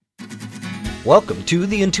Welcome to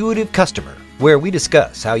The Intuitive Customer, where we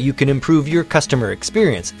discuss how you can improve your customer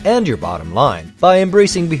experience and your bottom line by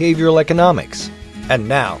embracing behavioral economics. And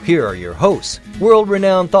now, here are your hosts,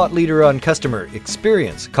 world-renowned thought leader on customer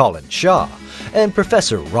experience, Colin Shaw, and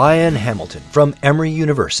Professor Ryan Hamilton from Emory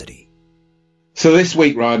University. So this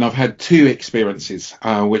week, Ryan, I've had two experiences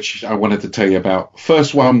which I wanted to tell you about.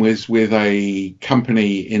 First one was with a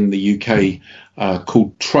company in the UK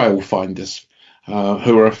called Trail Finders,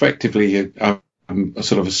 who are effectively a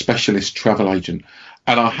sort of a specialist travel agent.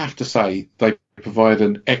 And I have to say, they provide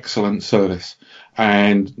an excellent service.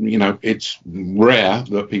 And, you know, it's rare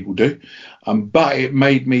that people do. But it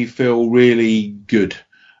made me feel really good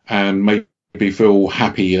and made me feel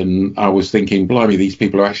happy. And I was thinking, blimey, these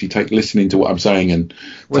people are actually listening to what I'm saying and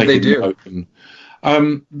what they do.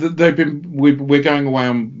 We're going away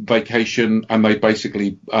on vacation, and they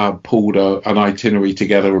basically pulled an itinerary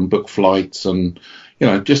together and booked flights and, you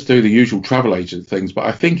know, just do the usual travel agent things. But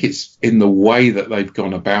I think it's in the way that they've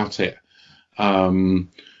gone about it.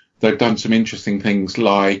 They've done some interesting things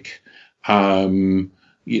like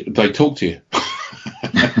they talk to you.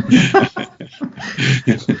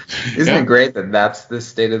 Isn't it great that that's the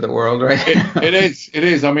state of the world, right? It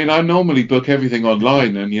is. I mean, I normally book everything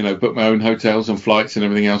online and, you know, book my own hotels and flights and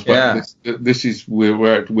everything else. But this is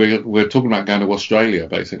we're talking about going to Australia,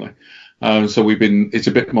 basically. So it's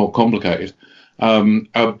a bit more complicated.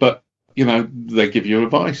 But, you know, they give you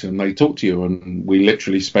advice and they talk to you, and we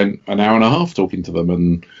literally spent an hour and a half talking to them.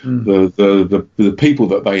 And the people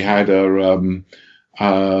that they had are,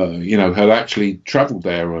 you know, had actually travelled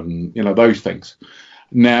there, and, you know, those things.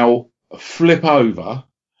 Now, flip over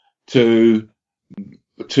to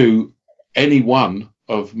any one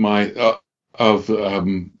of my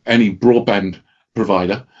any broadband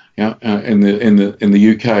provider. Yeah, in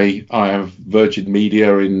the UK, I have Virgin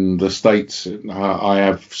Media. In the States, I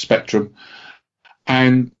have Spectrum,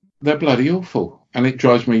 and they're bloody awful, and it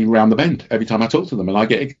drives me round the bend every time I talk to them, and I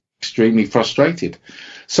get extremely frustrated.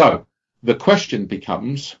 So the question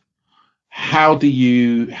becomes, how do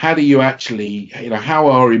you actually, you know,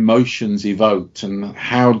 how are emotions evoked, and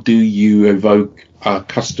how do you evoke a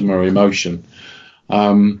customer emotion?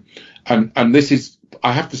 And this is,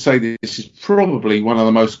 I have to say, this is probably one of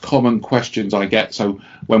the most common questions I get. So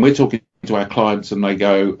when we're talking to our clients and they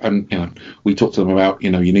go, and, you know, we talk to them about,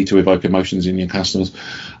 you know, you need to evoke emotions in your customers.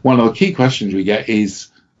 One of the key questions we get is,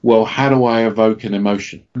 well, how do I evoke an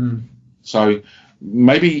emotion? So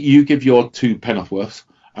maybe you give your two Pennyworths,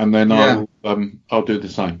 and then I'll do the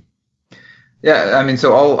same. Yeah, I mean,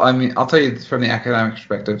 I'll tell you from the academic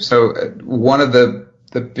perspective. So one of the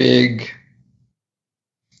big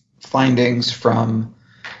findings from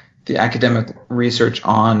the academic research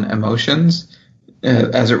on emotions,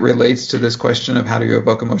 as it relates to this question of how do you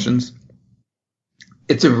evoke emotions,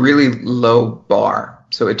 it's a really low bar.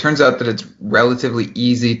 So it turns out that it's relatively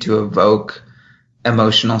easy to evoke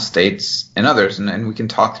emotional states in others, and we can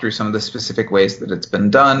talk through some of the specific ways that it's been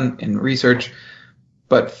done in research.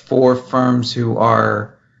 But for firms who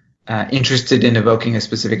are interested in evoking a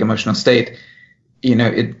specific emotional state, you know,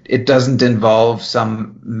 it doesn't involve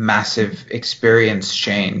some massive experience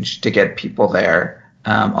change to get people there.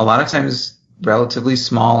 A lot of times, relatively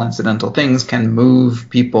small incidental things can move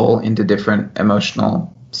people into different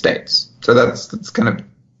emotional states. So that's kind of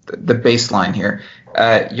the baseline here.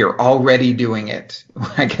 You're already doing it,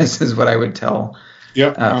 I guess, is what I would tell.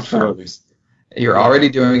 Yeah, absolutely. Firms. You're already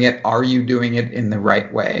doing it. Are you doing it in the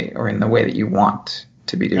right way, or in the way that you want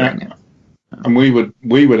to be doing it? And we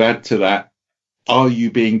would add to that, are you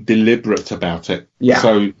being deliberate about it? Yeah.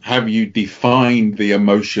 So have you defined the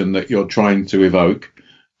emotion that you're trying to evoke?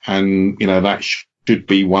 And, you know, that should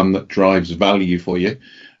be one that drives value for you.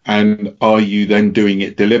 And are you then doing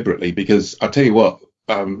it deliberately? Because I tell you what,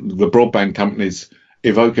 the broadband companies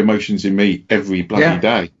evoke emotions in me every bloody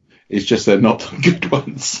day. It's just they're not the good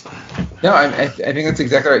ones. No, I think that's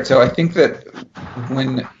exactly right. So I think that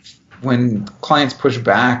when clients push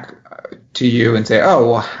back to you and say, oh,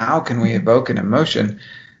 well, how can we evoke an emotion?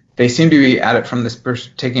 They seem to be at it from this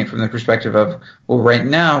taking it from the perspective of, well, right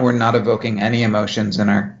now we're not evoking any emotions in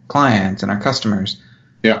our clients and our customers.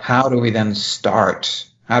 Yeah. How do we then start?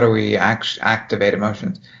 How do we activate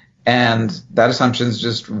emotions? And that assumption is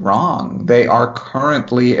just wrong. They are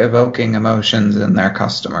currently evoking emotions in their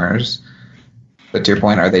customers. But to your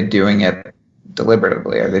point, are they doing it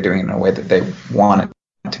deliberately? Are they doing it in a way that they want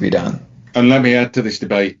it to be done? And let me add to this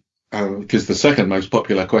debate, because the second most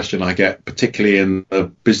popular question I get, particularly in the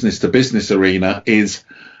business-to-business arena, is,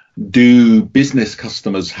 do business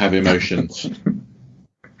customers have emotions?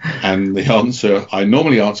 And the answer, I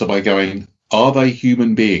normally answer by going, are they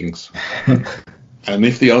human beings? And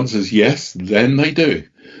if the answer is yes, then they do.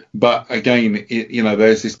 But again,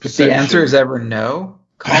 there's this perception. If the answer is ever no,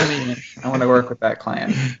 call me. I want to work with that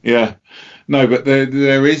client. Yeah. No, but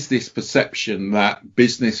there is this perception that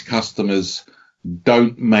business customers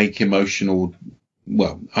don't make unemotional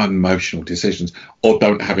decisions, or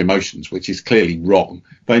don't have emotions, which is clearly wrong.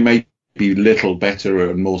 They may be a little better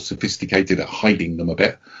and more sophisticated at hiding them a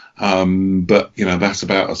bit. But that's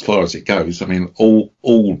about as far as it goes. I mean,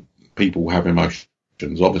 all people have emotions,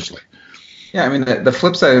 obviously. Yeah, I mean, the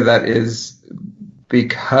flip side of that is,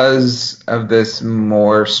 because of this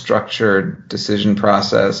more structured decision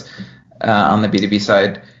process on the B2B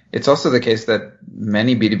side, it's also the case that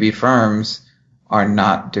many B2B firms are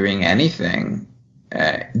not doing anything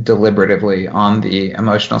deliberatively on the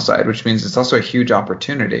emotional side, which means it's also a huge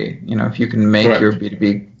opportunity. If you can make Correct. your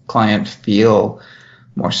B2B client feel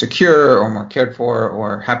more secure or more cared for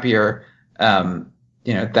or happier,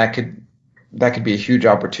 that could be a huge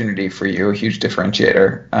opportunity for you, a huge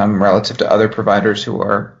differentiator relative to other providers who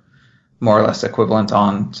are more or less equivalent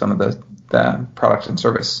on some of the product and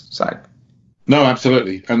service side. No,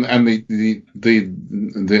 absolutely. And I'm going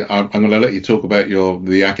to let you talk about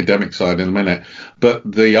the academic side in a minute. But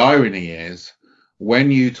the irony is,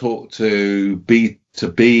 when you talk to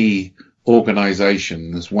B2B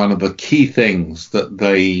organizations, one of the key things that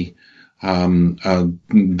they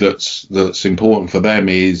that's important for them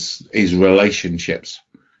is relationships.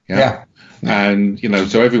 Yeah. And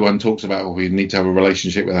so everyone talks about, we need to have a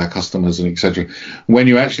relationship with our customers and etc. When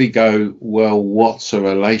you actually go, well, what's a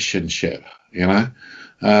relationship?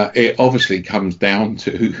 It obviously comes down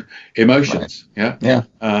to emotions. Right. Yeah.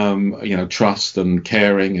 Trust and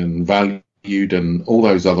caring and valued and all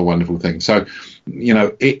those other wonderful things. So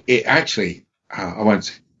it actually, I won't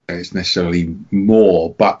say it's necessarily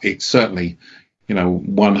more, but it's certainly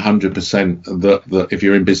 100% that if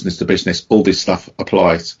you're in business to business, all this stuff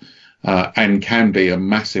applies and can be a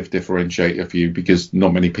massive differentiator for you, because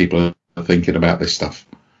not many people are thinking about this stuff.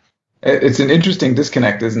 It's an interesting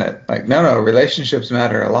disconnect, isn't it? Like, no, relationships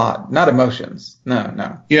matter a lot, not emotions.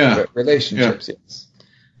 No. Yeah. But relationships, yes.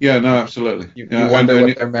 Yeah, no, absolutely. You wonder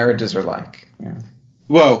what their marriages are like. Yeah.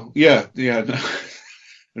 Well, yeah,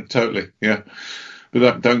 totally, yeah.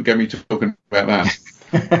 But don't get me talking about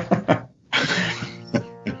that.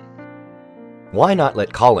 Why not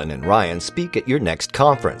let Colin and Ryan speak at your next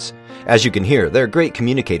conference? As you can hear, they're great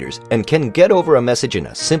communicators and can get over a message in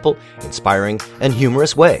a simple, inspiring, and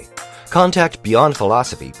humorous way. Contact Beyond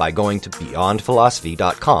Philosophy by going to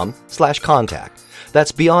beyondphilosophy.com/contact.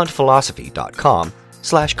 That's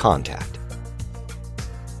beyondphilosophy.com/contact.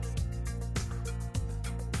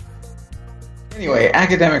 Anyway,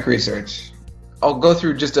 academic research. I'll go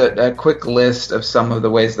through just a quick list of some of the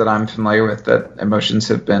ways that I'm familiar with that emotions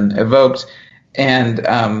have been evoked. And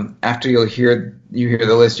after you hear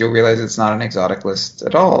the list, you'll realize it's not an exotic list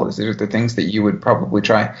at all. These are the things that you would probably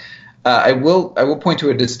try. I will point to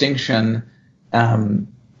a distinction in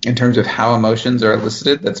terms of how emotions are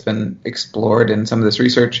elicited that's been explored in some of this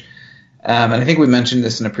research. And I think we mentioned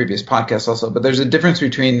this in a previous podcast also, but there's a difference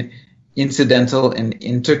between incidental and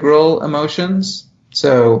integral emotions.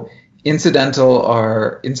 So incidental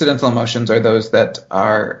emotions are those that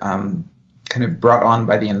are kind of brought on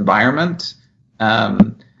by the environment,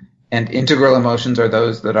 and integral emotions are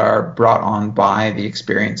those that are brought on by the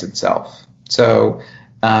experience itself. So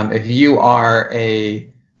if you are a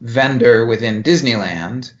vendor within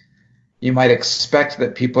Disneyland, you might expect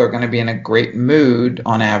that people are going to be in a great mood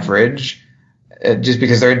on average just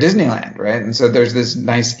because they're at Disneyland, right? And so there's this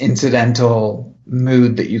nice incidental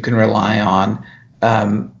mood that you can rely on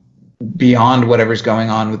beyond whatever's going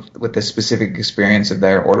on with the specific experience of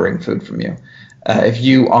their ordering food from you. If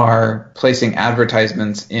you are placing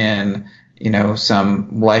advertisements in,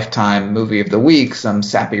 some Lifetime movie of the week, some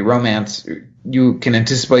sappy romance, you can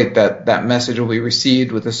anticipate that message will be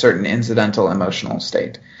received with a certain incidental emotional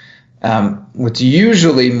state. What's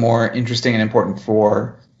usually more interesting and important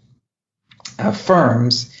for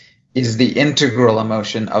firms is the integral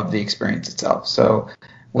emotion of the experience itself. So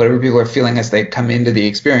whatever people are feeling as they come into the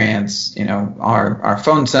experience, our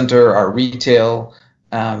phone center, our retail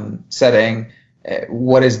setting,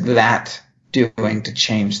 what is that doing to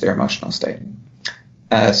change their emotional state?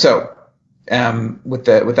 So with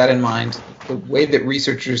that in mind, the way that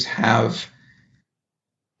researchers have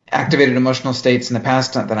activated emotional states in the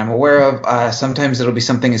past that I'm aware of, sometimes it'll be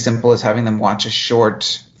something as simple as having them watch a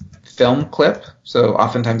short film clip. So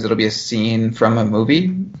oftentimes it'll be a scene from a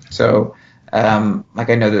movie. So like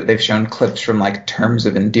I know that they've shown clips from like Terms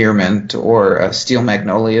of Endearment or Steel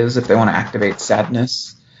Magnolias if they want to activate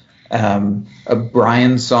sadness. A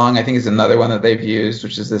Brian song, I think, is another one that they've used,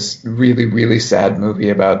 which is this really, really sad movie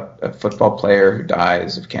about a football player who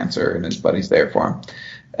dies of cancer and his buddy's there for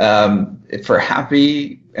him. For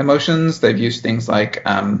happy emotions, they've used things like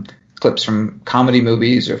clips from comedy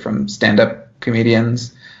movies or from stand-up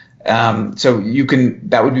comedians. So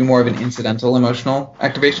that would be more of an incidental emotional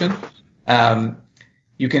activation.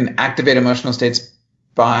 You can activate emotional states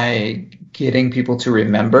by getting people to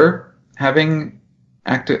remember having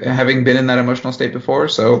been in that emotional state before.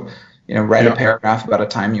 So, write a paragraph about a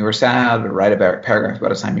time you were sad, or write a paragraph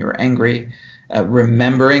about a time you were angry.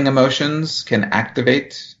 Remembering emotions can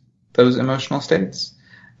activate those emotional states.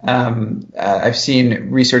 I've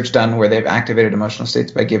seen research done where they've activated emotional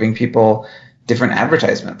states by giving people different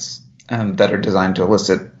advertisements that are designed to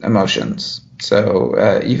elicit emotions.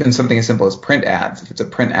 So even something as simple as print ads, if it's a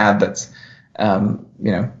print ad that's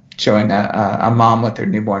showing a mom with her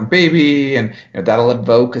newborn baby, and that'll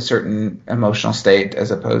evoke a certain emotional state,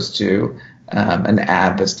 as opposed to an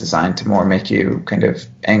ad that's designed to more make you kind of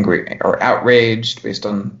angry or outraged based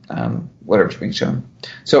on whatever's being shown.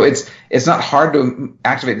 So it's not hard to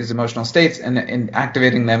activate these emotional states, and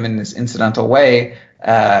activating them in this incidental way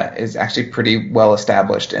is actually pretty well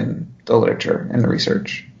established in the literature and the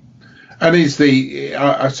research. And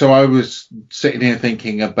so I was sitting here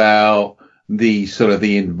thinking about the sort of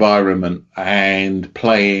the environment and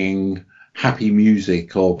playing happy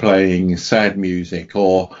music or playing sad music,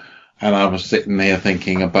 and I was sitting there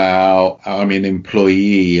thinking about, I'm an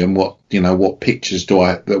employee, and what pictures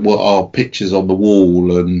what are pictures on the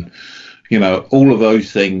wall, and all of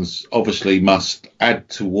those things obviously must add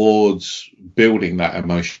towards building that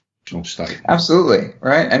emotional state. Absolutely,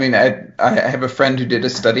 right? I mean, I have a friend who did a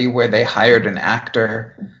study where they hired an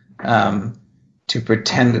actor to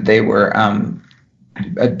pretend that they were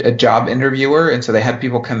a job interviewer, and so they had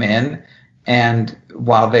people come in, and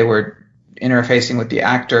while they were interfacing with the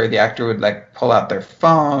actor would like pull out their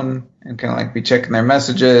phone and kind of like be checking their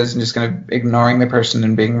messages and just kind of ignoring the person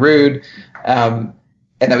and being rude, and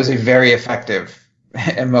that was a very effective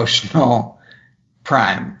emotional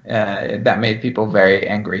prime that made people very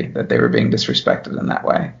angry that they were being disrespected in that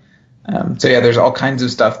way. So yeah, there's all kinds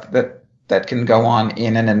of stuff that can go on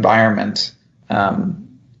in an environment.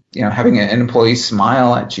 Having an employee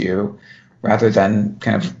smile at you rather than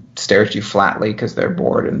kind of stare at you flatly because they're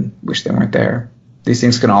bored and wish they weren't there. These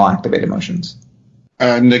things can all activate emotions.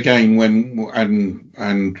 And again,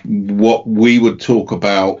 and what we would talk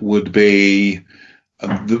about would be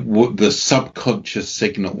the subconscious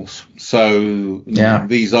signals. So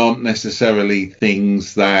these aren't necessarily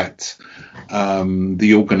things that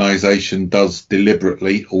the organization does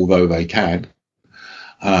deliberately, although they can,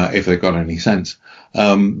 if they've got any sense.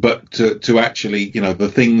 But to actually,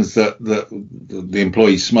 the things that the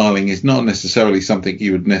employee smiling is not necessarily something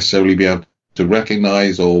you would necessarily be able to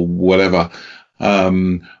recognize or whatever.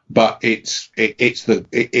 But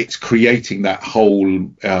it's creating that whole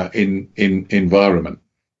in environment.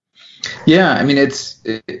 Yeah, I mean,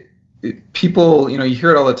 people. You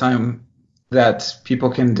hear it all the time that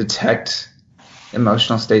people can detect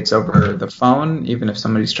emotional states over the phone, even if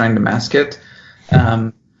somebody's trying to mask it.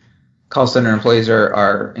 Call center employees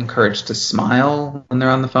are encouraged to smile when they're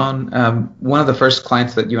on the phone. One of the first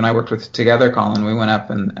clients that you and I worked with together, Colin, we went up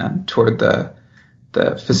and toured the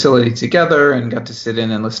facility together and got to sit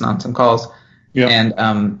in and listen on some calls. Yeah.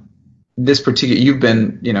 And this particular, you've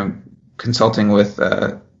been, consulting with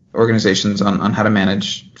organizations on how to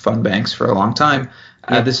manage phone banks for a long time.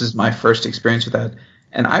 Yeah. This is my first experience with that,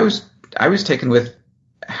 and I was taken with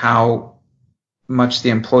how much the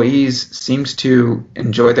employees seemed to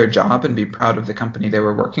enjoy their job and be proud of the company they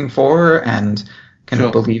were working for and kind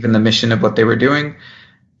of believe in the mission of what they were doing.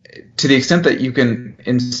 To the extent that you can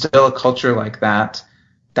instill a culture like that,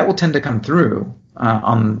 that will tend to come through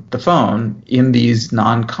on the phone in these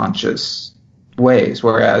non-conscious ways.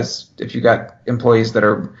 Whereas if you got employees that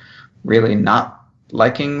are really not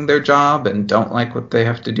liking their job and don't like what they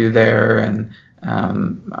have to do there and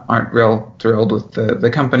aren't real thrilled with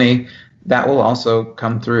the company, that will also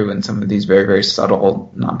come through in some of these very, very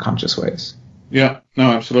subtle, non-conscious ways. Yeah,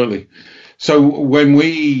 no, absolutely. So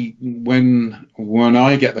when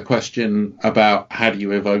I get the question about how do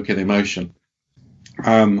you evoke an emotion,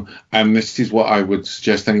 and this is what I would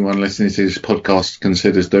suggest anyone listening to this podcast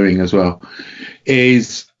considers doing as well,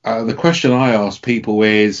 is the question I ask people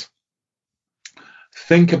is,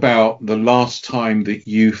 think about the last time that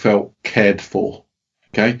you felt cared for.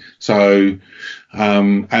 Okay, so,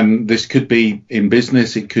 and this could be in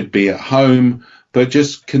business, it could be at home, but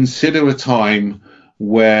just consider a time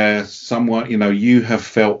where someone, you have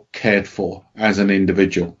felt cared for as an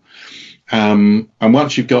individual. And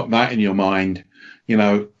once you've got that in your mind,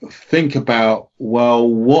 think about, well,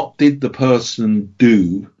 what did the person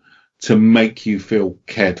do to make you feel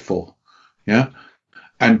cared for? Yeah.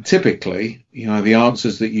 And typically, the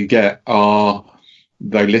answers that you get are,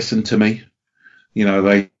 they listened to me,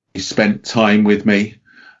 they spent time with me.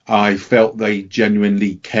 I felt they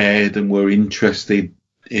genuinely cared and were interested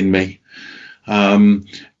in me. And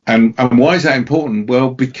why is that important?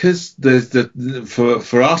 Well, because there's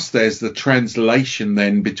for us, there's the translation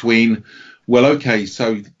then between, well, okay,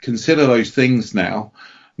 so consider those things now.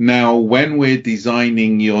 Now, when we're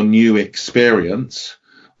designing your new experience,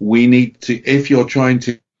 we need to, if you're trying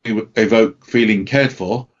to evoke feeling cared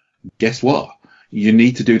for, guess what? You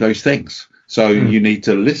need to do those things. So you need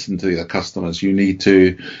to listen to the customers. You need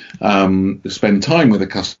to spend time with the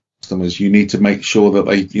customers. You need to make sure that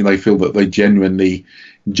they feel that they genuinely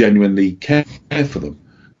care for them.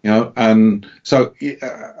 And so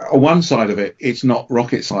on one side of it, it's not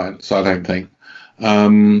rocket science, I don't think.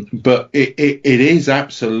 But it is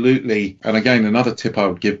absolutely, and again, another tip I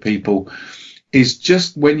would give people is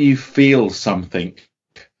just when you feel something,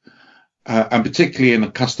 and particularly in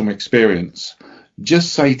a customer experience,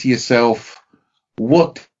 just say to yourself,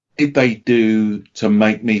 what did they do to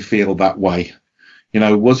make me feel that way?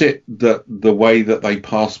 Was it the way that they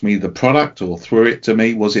passed me the product or threw it to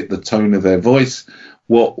me? Was it the tone of their voice?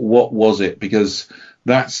 What was it? Because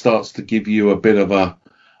that starts to give you a bit of a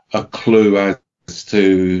clue as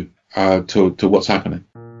to what's happening.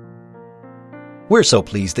 We're so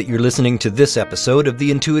pleased that you're listening to this episode of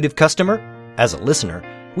The Intuitive Customer. As a listener,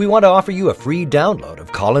 we want to offer you a free download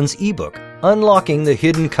of Colin's ebook, Unlocking the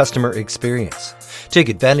Hidden Customer Experience. Take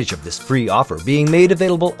advantage of this free offer being made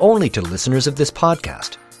available only to listeners of this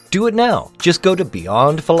podcast. Do it now. Just go to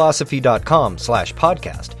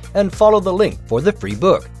beyondphilosophy.com/podcast and follow the link for the free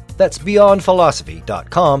book. That's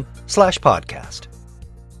beyondphilosophy.com/podcast.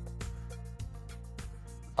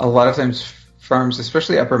 A lot of times firms,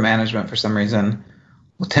 especially upper management for some reason,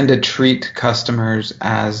 will tend to treat customers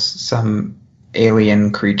as some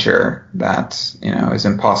alien creature that is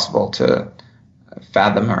impossible to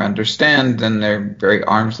fathom or understand, and they're very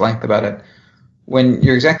arm's length about it. When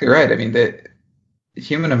you're exactly right. I mean, the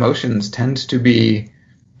human emotions tend to be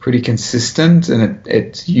pretty consistent, and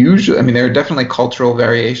it's usually, I mean, there are definitely cultural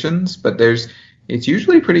variations, but it's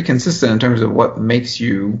usually pretty consistent in terms of what makes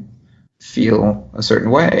you feel a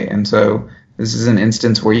certain way. And so this is an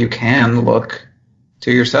instance where you can look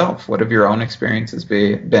to yourself. What have your own experiences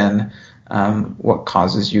been? What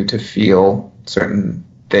causes you to feel certain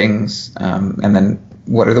things? And then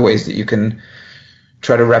what are the ways that you can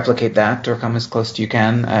try to replicate that or come as close to you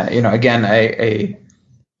can? Again, a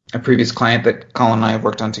previous client that Colin and I have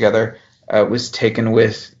worked on together was taken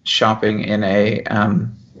with shopping in a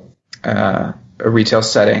retail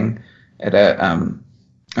setting at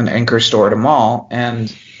an anchor store at a mall.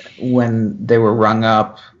 And when they were rung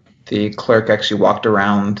up, the clerk actually walked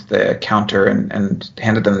around the counter and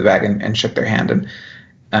handed them the bag and shook their hand.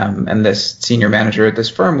 And this senior manager at this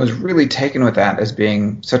firm was really taken with that as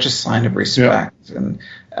being such a sign of respect. Yeah.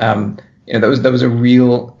 And that was a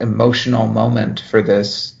real emotional moment for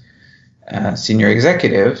this senior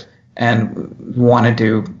executive, and wanted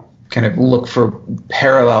to kind of look for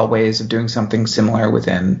parallel ways of doing something similar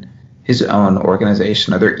within his own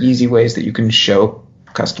organization. Are there easy ways that you can show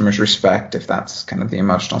customers respect if that's kind of the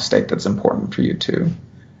emotional state that's important for you to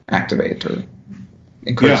activate or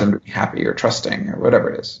encourage them to be happy or trusting or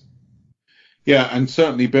whatever it is? Yeah, and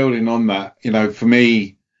certainly building on that, for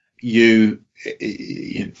me,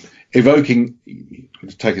 evoking,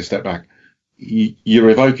 let's take a step back, you're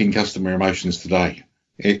evoking customer emotions today.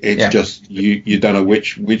 It's just you don't know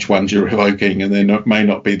which ones you're evoking, and they may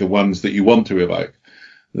not be the ones that you want to evoke.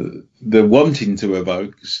 The wanting to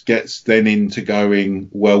evoke gets then into going,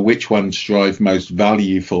 well, which ones drive most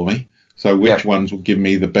value for me? So which ones will give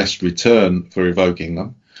me the best return for evoking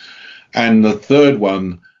them? And the third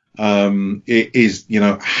one is,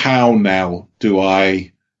 how now do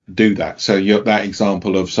I do that? So that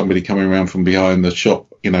example of somebody coming around from behind the shop,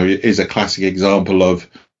 is a classic example of,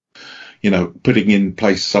 putting in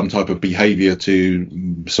place some type of behavior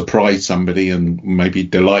to surprise somebody and maybe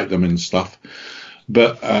delight them and stuff.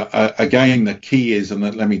 But again, the key is, and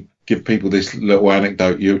let me give people this little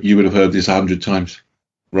anecdote. You would have heard this 100 times,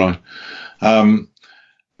 right?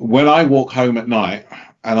 When I walk home at night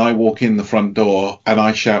and I walk in the front door and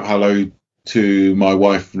I shout hello to my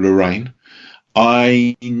wife, Lorraine,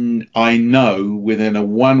 I know within a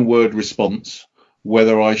one-word response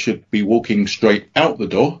whether I should be walking straight out the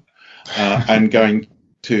door and going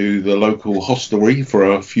to the local hostelry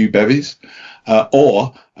for a few bevies,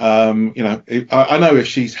 or I know if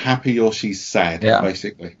she's happy or she's sad,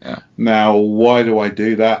 basically. Yeah. Now, why do I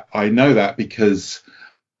do that? I know that because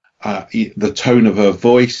the tone of her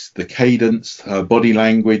voice, the cadence, her body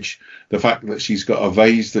language, the fact that she's got a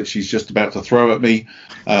vase that she's just about to throw at me,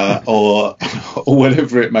 or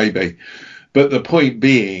whatever it may be. But the point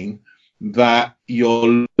being that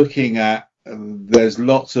you're looking at, there's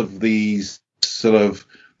lots of these sort of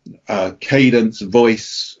cadence,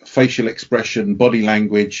 voice, facial expression, body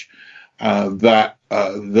language that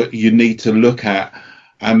you need to look at,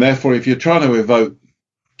 and therefore, if you're trying to evoke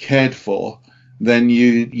cared for, then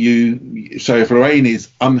so if Lorraine is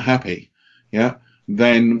unhappy,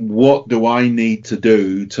 then what do I need to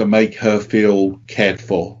do to make her feel cared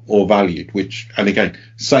for or valued? And again,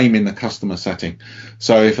 same in the customer setting.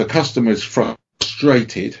 So if a customer is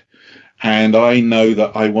frustrated, and I know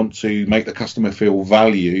that I want to make the customer feel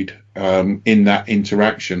valued in that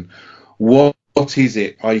interaction, what is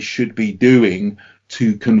it I should be doing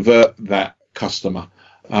to convert that customer?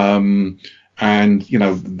 And,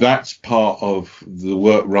 that's part of the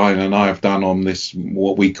work Ryan and I have done on this,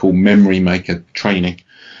 what we call memory maker training,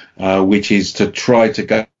 which is to try to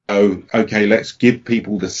go, okay, let's give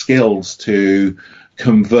people the skills to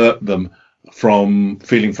convert them from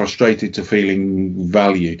feeling frustrated to feeling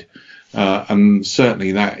valued. And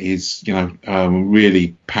certainly that is,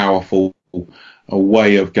 really powerful a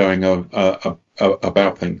way of going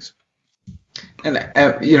about things.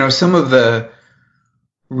 And, some of the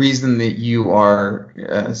reason that you are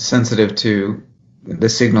sensitive to the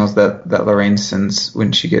signals that Lorraine sends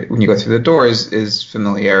when you go through the door is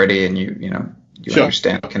familiarity, and you Sure.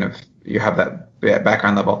 understand, kind of, you have that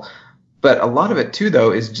background level. But a lot of it too,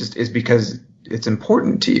 though, is because it's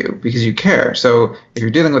important to you, because you care. So if you're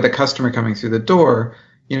dealing with a customer coming through the door,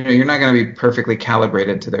 you're not going to be perfectly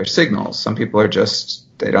calibrated to their signals. Some people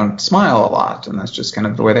they don't smile a lot, and that's just kind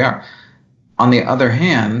of the way they are. On the other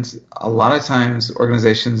hand, a lot of times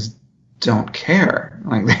organizations don't care.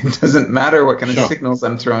 Like, it doesn't matter what kind of Sure. signals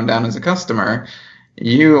I'm throwing down as a customer.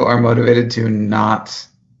 You are motivated to not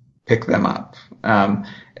pick them up.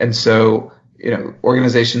 And so,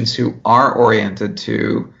 organizations who are oriented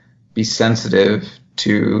to be sensitive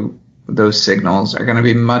to those signals are going to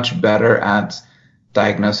be much better at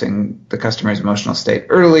diagnosing the customer's emotional state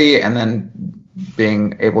early, and then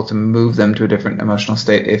being able to move them to a different emotional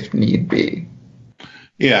state if need be.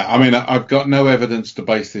 Yeah, I mean, I've got no evidence to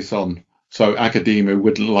base this on, so academia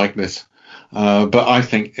wouldn't like this. But I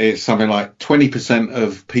think it's something like 20%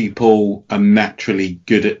 of people are naturally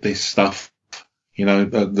good at this stuff,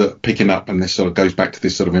 the picking up, and this sort of goes back to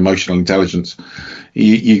this sort of emotional intelligence.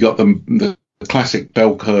 You got the classic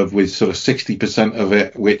bell curve with sort of 60% of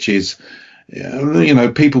it, which is,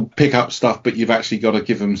 people pick up stuff, but you've actually got to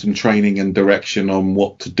give them some training and direction on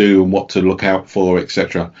what to do and what to look out for,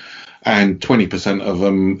 etc. And 20% of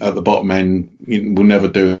them at the bottom end will never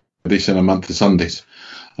do this in a month of Sundays,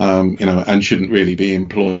 and shouldn't really be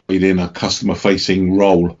employed in a customer-facing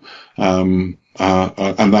role. And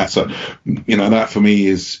that's that for me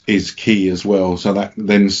is key as well. So that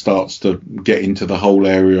then starts to get into the whole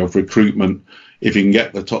area of recruitment. If you can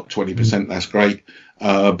get the top 20%, that's great.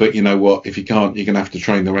 But you know what? If you can't, you're going to have to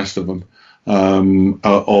train the rest of them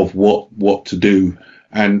of what to do,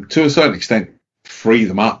 and to a certain extent, free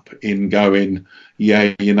them up in going,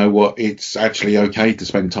 yeah, you know what? It's actually okay to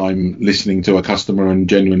spend time listening to a customer and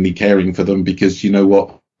genuinely caring for them, because you know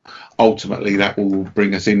what? Ultimately, that will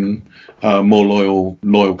bring us in more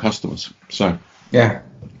loyal customers. So yeah.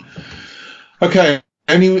 Okay.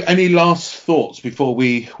 Any last thoughts before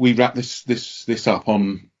we wrap this up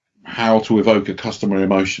on how to evoke a customer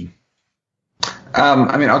emotion? I'll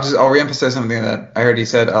reemphasize something that I already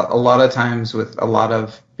said. A lot of times with a lot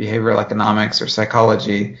of behavioral economics or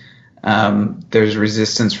psychology, there's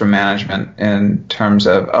resistance from management in terms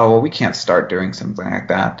of, we can't start doing something like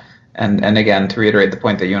that. And again, to reiterate the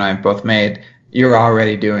point that you and I have both made, you're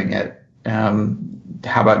already doing it.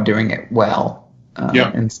 How about doing it well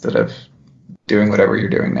instead of doing whatever you're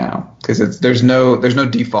doing now? Because there's no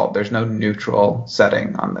default, there's no neutral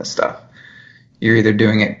setting on this stuff. You're either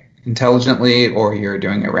doing it intelligently or you're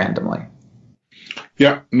doing it randomly.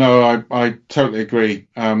 Yeah, no, I totally agree.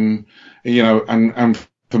 And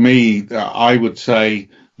for me, I would say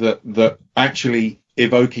that actually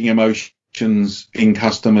evoking emotions in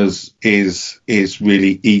customers is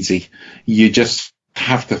really easy. You just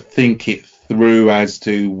have to think it through as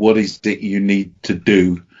to what is it you need to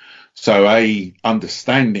do. So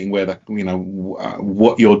understanding whether,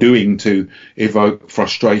 what you're doing to evoke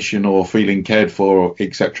frustration or feeling cared for,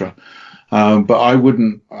 etc. But I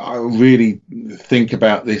wouldn't really think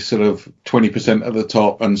about this sort of 20% at the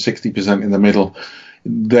top and 60% in the middle.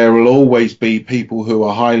 There will always be people who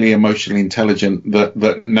are highly emotionally intelligent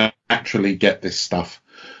that naturally get this stuff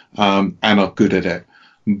and are good at it.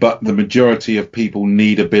 But the majority of people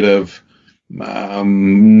need a bit of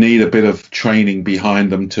training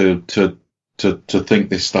behind them to think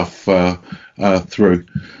this stuff through.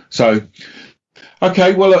 So,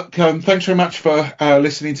 okay, well, look, thanks very much for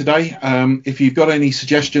listening today. If you've got any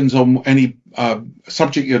suggestions on any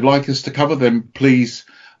subject you'd like us to cover, then please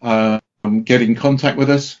get in contact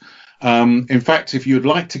with us. In fact, if you'd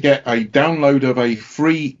like to get a download of a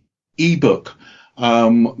free ebook,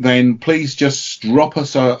 then please just drop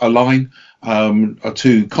us a line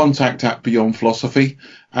to contact@Beyond Philosophy,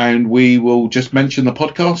 and we will just mention the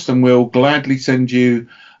podcast, and we'll gladly send you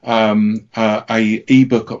a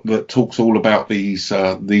ebook that talks all about these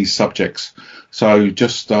subjects. So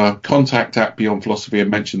just contact@Beyond Philosophy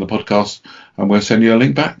and mention the podcast, and we'll send you a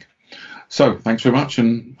link back. So thanks very much,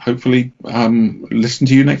 and hopefully listen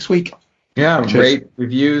to you next week. Yeah, rate,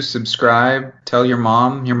 review, subscribe, tell your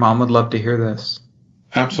mom. Your mom would love to hear this.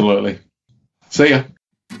 Absolutely. See ya.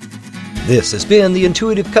 This has been The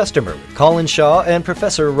Intuitive Customer with Colin Shaw and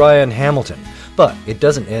Professor Ryan Hamilton. But it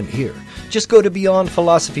doesn't end here. Just go to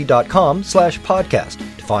beyondphilosophy.com/podcast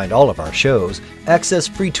to find all of our shows, access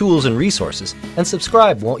free tools and resources, and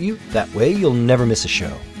subscribe, won't you? That way you'll never miss a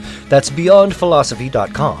show. That's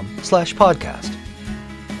beyondphilosophy.com/podcast.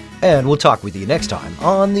 And we'll talk with you next time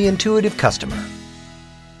on The Intuitive Customer.